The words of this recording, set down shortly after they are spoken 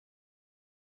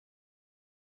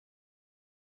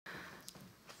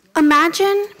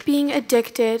Imagine being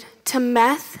addicted to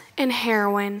meth and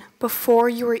heroin before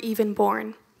you were even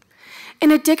born. An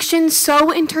addiction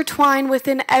so intertwined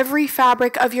within every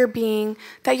fabric of your being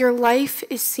that your life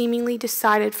is seemingly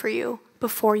decided for you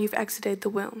before you've exited the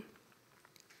womb.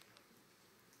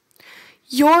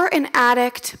 You're an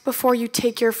addict before you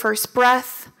take your first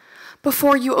breath,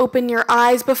 before you open your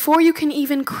eyes, before you can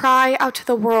even cry out to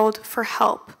the world for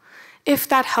help, if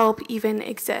that help even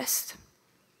exists.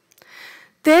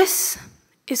 This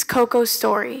is Coco's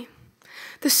story,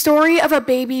 the story of a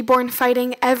baby born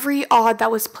fighting every odd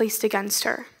that was placed against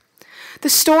her, the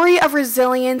story of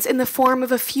resilience in the form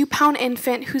of a few-pound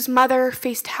infant whose mother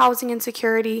faced housing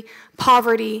insecurity,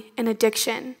 poverty, and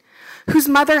addiction, whose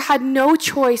mother had no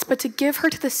choice but to give her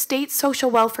to the state social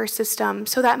welfare system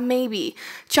so that maybe,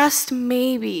 just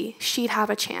maybe, she'd have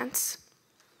a chance.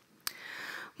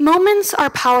 Moments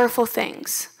are powerful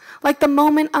things, like the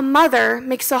moment a mother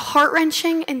makes a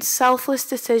heart-wrenching and selfless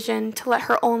decision to let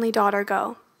her only daughter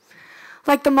go.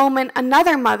 Like the moment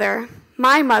another mother,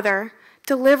 my mother,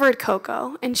 delivered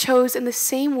Coco and chose in the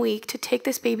same week to take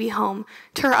this baby home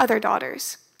to her other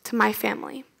daughters, to my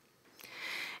family.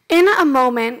 In a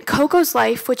moment, Coco's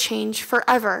life would change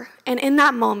forever, and in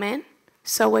that moment,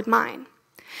 so would mine.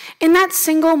 In that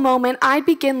single moment, I'd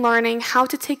begin learning how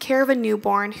to take care of a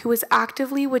newborn who was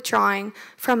actively withdrawing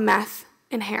from meth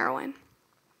and heroin.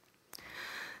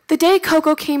 The day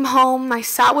Coco came home, I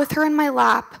sat with her in my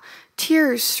lap,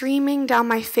 tears streaming down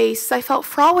my face as I felt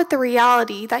fraught with the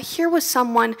reality that here was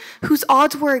someone whose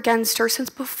odds were against her since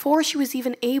before she was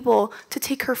even able to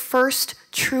take her first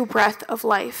true breath of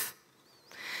life.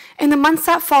 In the months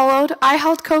that followed, I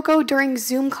held Coco during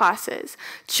Zoom classes,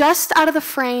 just out of the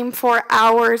frame for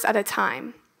hours at a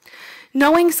time.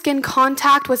 Knowing skin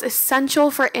contact was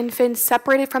essential for infants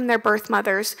separated from their birth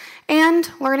mothers,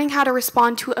 and learning how to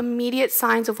respond to immediate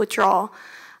signs of withdrawal,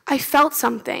 I felt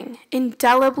something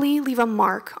indelibly leave a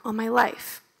mark on my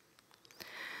life.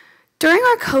 During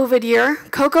our COVID year,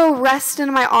 Coco rested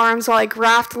in my arms while I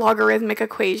graphed logarithmic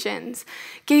equations,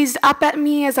 gazed up at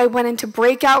me as I went into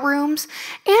breakout rooms,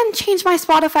 and changed my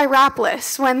Spotify rap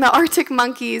list when the Arctic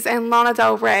Monkeys and Lana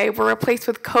Del Rey were replaced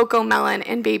with Coco Melon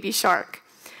and Baby Shark.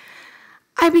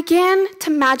 I began to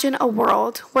imagine a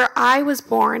world where I was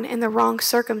born in the wrong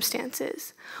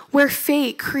circumstances, where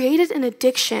fate created an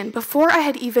addiction before I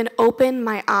had even opened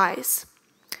my eyes.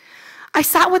 I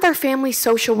sat with our family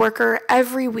social worker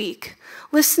every week,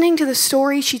 listening to the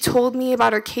stories she told me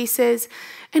about her cases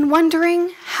and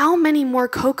wondering how many more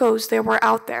Cocos there were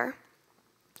out there.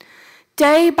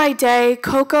 Day by day,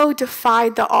 Coco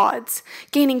defied the odds,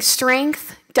 gaining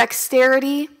strength,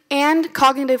 dexterity, and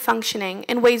cognitive functioning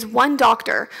in ways one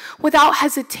doctor, without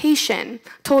hesitation,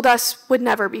 told us would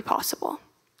never be possible.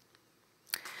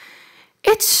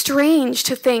 It's strange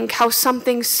to think how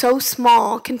something so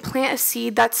small can plant a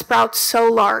seed that sprouts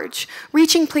so large,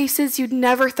 reaching places you'd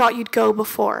never thought you'd go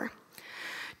before.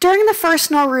 During the first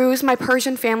Nowruz my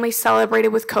Persian family celebrated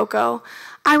with Coco,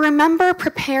 I remember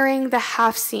preparing the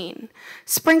half scene,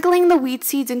 sprinkling the wheat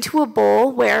seeds into a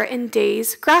bowl where, in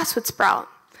days, grass would sprout.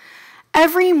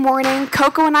 Every morning,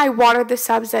 Coco and I watered the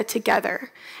sabzeh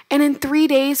together, and in 3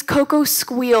 days, Coco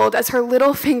squealed as her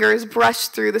little fingers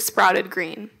brushed through the sprouted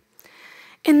green.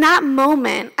 In that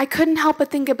moment, I couldn't help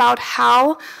but think about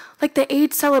how, like the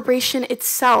Eid celebration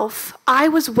itself, I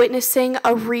was witnessing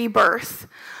a rebirth,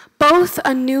 both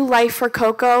a new life for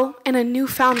Coco and a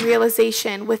newfound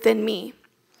realization within me.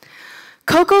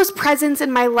 Coco's presence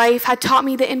in my life had taught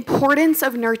me the importance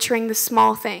of nurturing the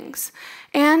small things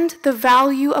and the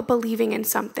value of believing in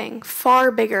something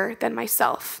far bigger than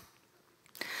myself.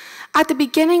 At the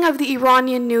beginning of the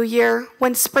Iranian New Year,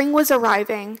 when spring was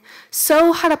arriving,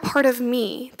 so had a part of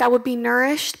me that would be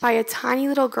nourished by a tiny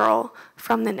little girl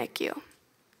from the NICU.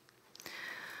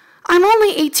 I'm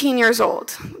only 18 years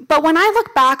old, but when I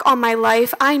look back on my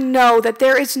life, I know that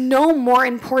there is no more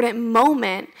important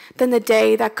moment than the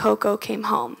day that Coco came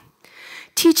home,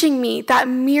 teaching me that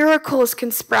miracles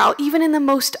can sprout even in the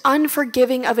most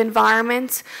unforgiving of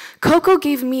environments. Coco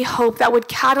gave me hope that would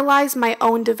catalyze my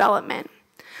own development.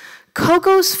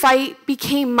 Coco's fight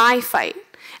became my fight,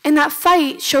 and that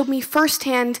fight showed me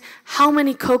firsthand how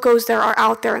many Cocos there are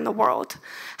out there in the world,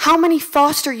 how many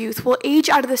foster youth will age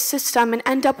out of the system and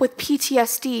end up with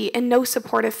PTSD and no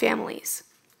supportive families.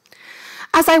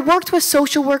 As I worked with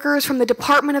social workers from the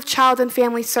Department of Child and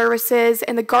Family Services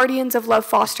and the Guardians of Love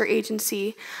Foster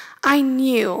Agency, I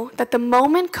knew that the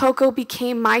moment Coco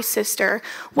became my sister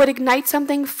would ignite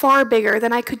something far bigger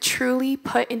than I could truly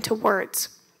put into words.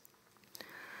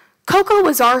 Coco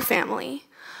was our family,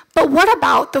 but what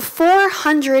about the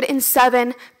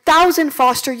 407,000 1,000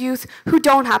 foster youth who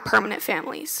don't have permanent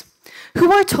families,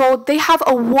 who are told they have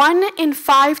a 1 in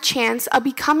 5 chance of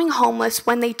becoming homeless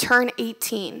when they turn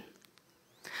 18?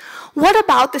 What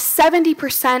about the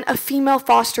 70% of female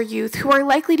foster youth who are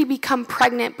likely to become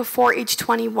pregnant before age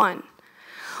 21?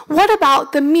 What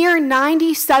about the mere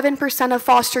 97% of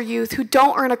foster youth who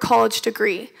don't earn a college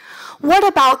degree? What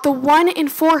about the 1 in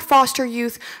 4 foster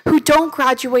youth who don't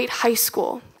graduate high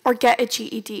school or get a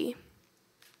GED?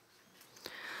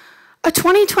 A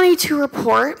 2022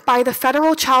 report by the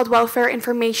Federal Child Welfare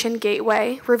Information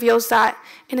Gateway reveals that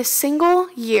in a single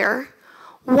year,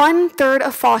 1/3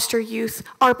 of foster youth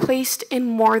are placed in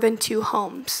more than 2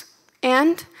 homes.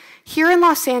 And here in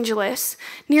Los Angeles,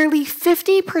 nearly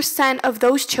 50% of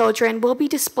those children will be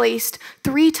displaced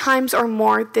 3 times or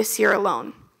more this year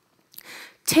alone.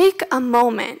 Take a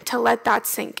moment to let that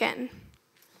sink in.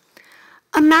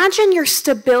 Imagine your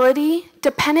stability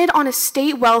depended on a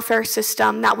state welfare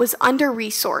system that was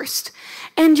under-resourced,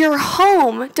 and your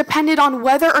home depended on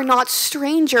whether or not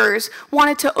strangers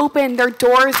wanted to open their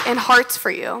doors and hearts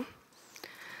for you.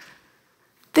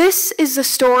 This is the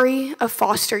story of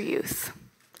foster youth.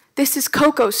 This is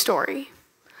Coco's story.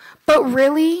 But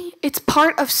really, it's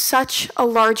part of such a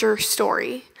larger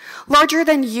story, larger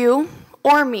than you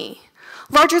or me,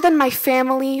 larger than my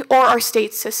family or our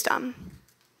state system.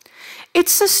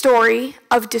 It's the story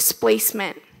of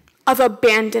displacement, of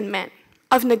abandonment,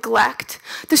 of neglect,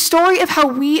 the story of how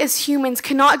we as humans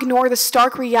cannot ignore the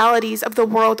stark realities of the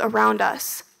world around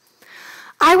us.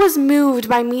 I was moved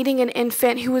by meeting an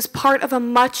infant who was part of a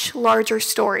much larger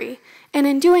story, and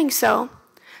in doing so,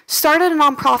 started a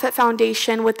nonprofit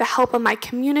foundation with the help of my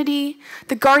community,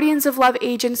 the Guardians of Love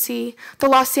Agency, the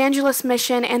Los Angeles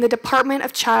Mission, and the Department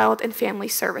of Child and Family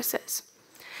Services.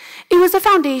 It was a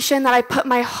foundation that I put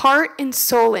my heart and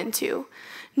soul into,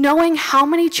 knowing how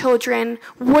many children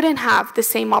wouldn't have the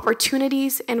same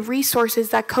opportunities and resources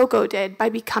that Coco did by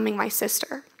becoming my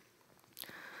sister.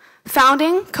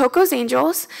 Founding Coco's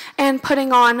Angels and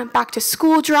putting on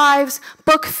back-to-school drives,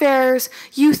 book fairs,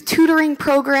 youth tutoring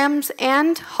programs,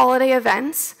 and holiday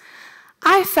events,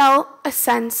 I felt a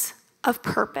sense of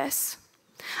purpose.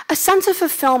 A sense of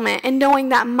fulfillment in knowing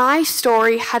that my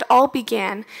story had all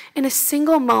began in a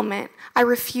single moment I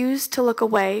refused to look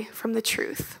away from the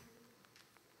truth.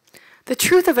 The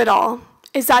truth of it all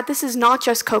is that this is not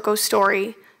just Coco's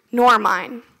story, nor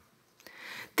mine.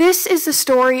 This is the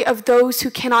story of those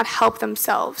who cannot help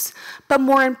themselves, but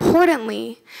more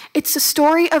importantly, it's the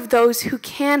story of those who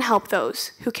can help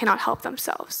those who cannot help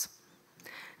themselves.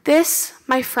 This,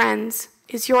 my friends,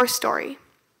 is your story.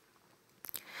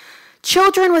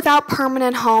 Children without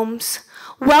permanent homes,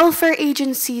 welfare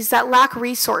agencies that lack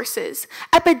resources,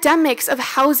 epidemics of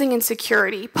housing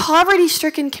insecurity,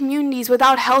 poverty-stricken communities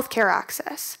without healthcare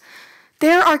access.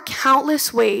 There are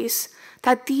countless ways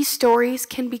that these stories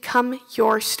can become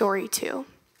your story too.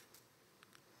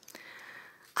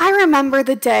 I remember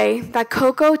the day that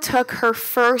Coco took her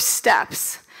first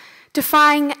steps,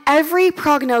 defying every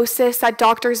prognosis that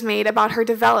doctors made about her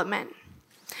development.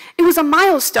 It was a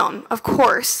milestone, of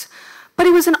course, but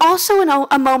it was also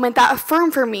a moment that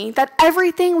affirmed for me that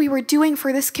everything we were doing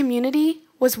for this community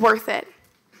was worth it.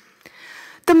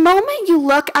 The moment you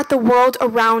look at the world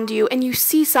around you and you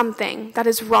see something that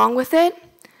is wrong with it,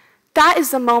 that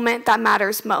is the moment that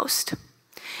matters most.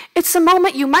 It's the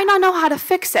moment you might not know how to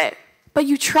fix it, but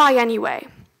you try anyway.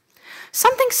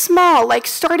 Something small like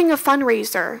starting a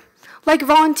fundraiser, like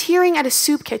volunteering at a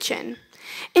soup kitchen,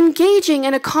 engaging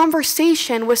in a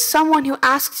conversation with someone who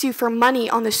asks you for money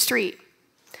on the street.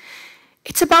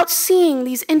 It's about seeing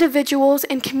these individuals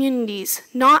and communities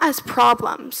not as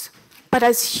problems, but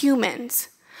as humans,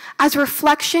 as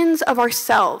reflections of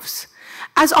ourselves,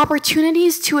 as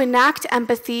opportunities to enact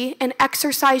empathy and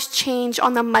exercise change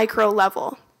on the micro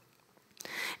level.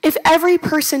 If every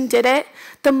person did it,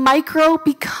 the micro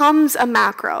becomes a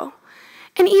macro.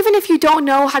 And even if you don't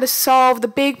know how to solve the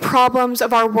big problems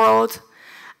of our world,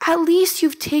 at least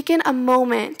you've taken a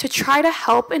moment to try to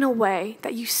help in a way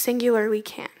that you singularly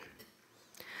can.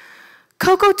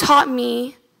 Coco taught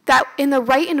me that in the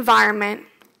right environment,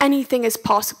 anything is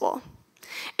possible.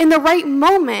 In the right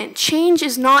moment, change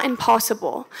is not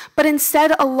impossible, but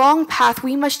instead a long path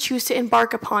we must choose to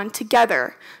embark upon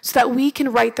together so that we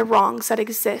can right the wrongs that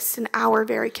exist in our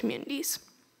very communities.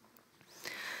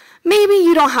 Maybe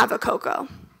you don't have a Coco,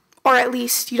 or at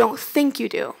least you don't think you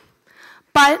do.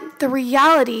 But the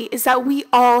reality is that we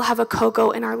all have a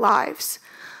Coco in our lives,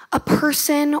 a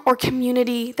person or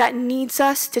community that needs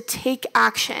us to take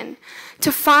action, to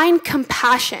find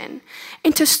compassion,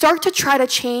 and to start to try to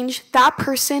change that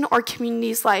person or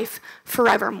community's life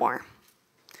forevermore.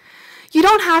 You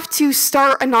don't have to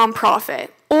start a nonprofit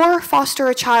or foster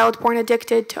a child born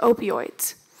addicted to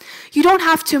opioids. You don't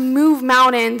have to move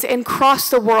mountains and cross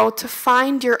the world to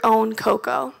find your own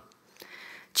cocoa.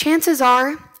 Chances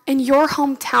are, in your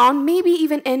hometown, maybe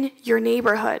even in your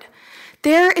neighborhood,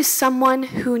 there is someone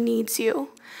who needs you.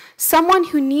 Someone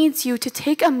who needs you to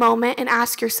take a moment and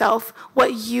ask yourself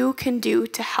what you can do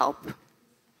to help.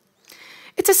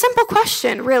 It's a simple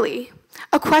question, really.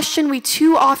 A question we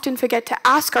too often forget to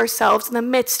ask ourselves in the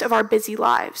midst of our busy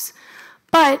lives.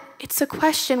 But it's a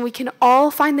question we can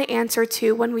all find the answer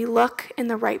to when we look in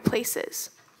the right places.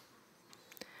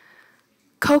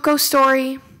 Coco's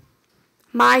story,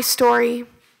 my story,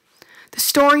 the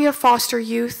story of foster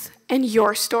youth, and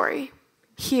your story.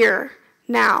 Here,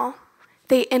 now,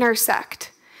 they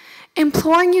intersect,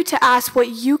 imploring you to ask what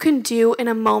you can do in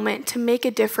a moment to make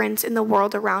a difference in the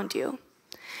world around you.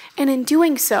 And in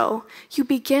doing so, you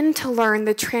begin to learn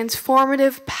the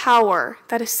transformative power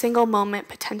that a single moment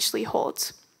potentially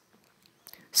holds.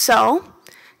 So,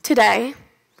 today,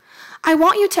 I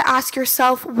want you to ask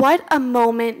yourself what a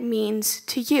moment means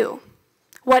to you,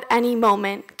 what any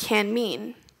moment can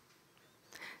mean.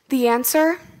 The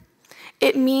answer?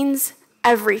 It means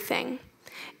everything,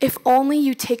 if only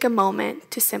you take a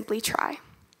moment to simply try.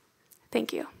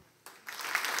 Thank you.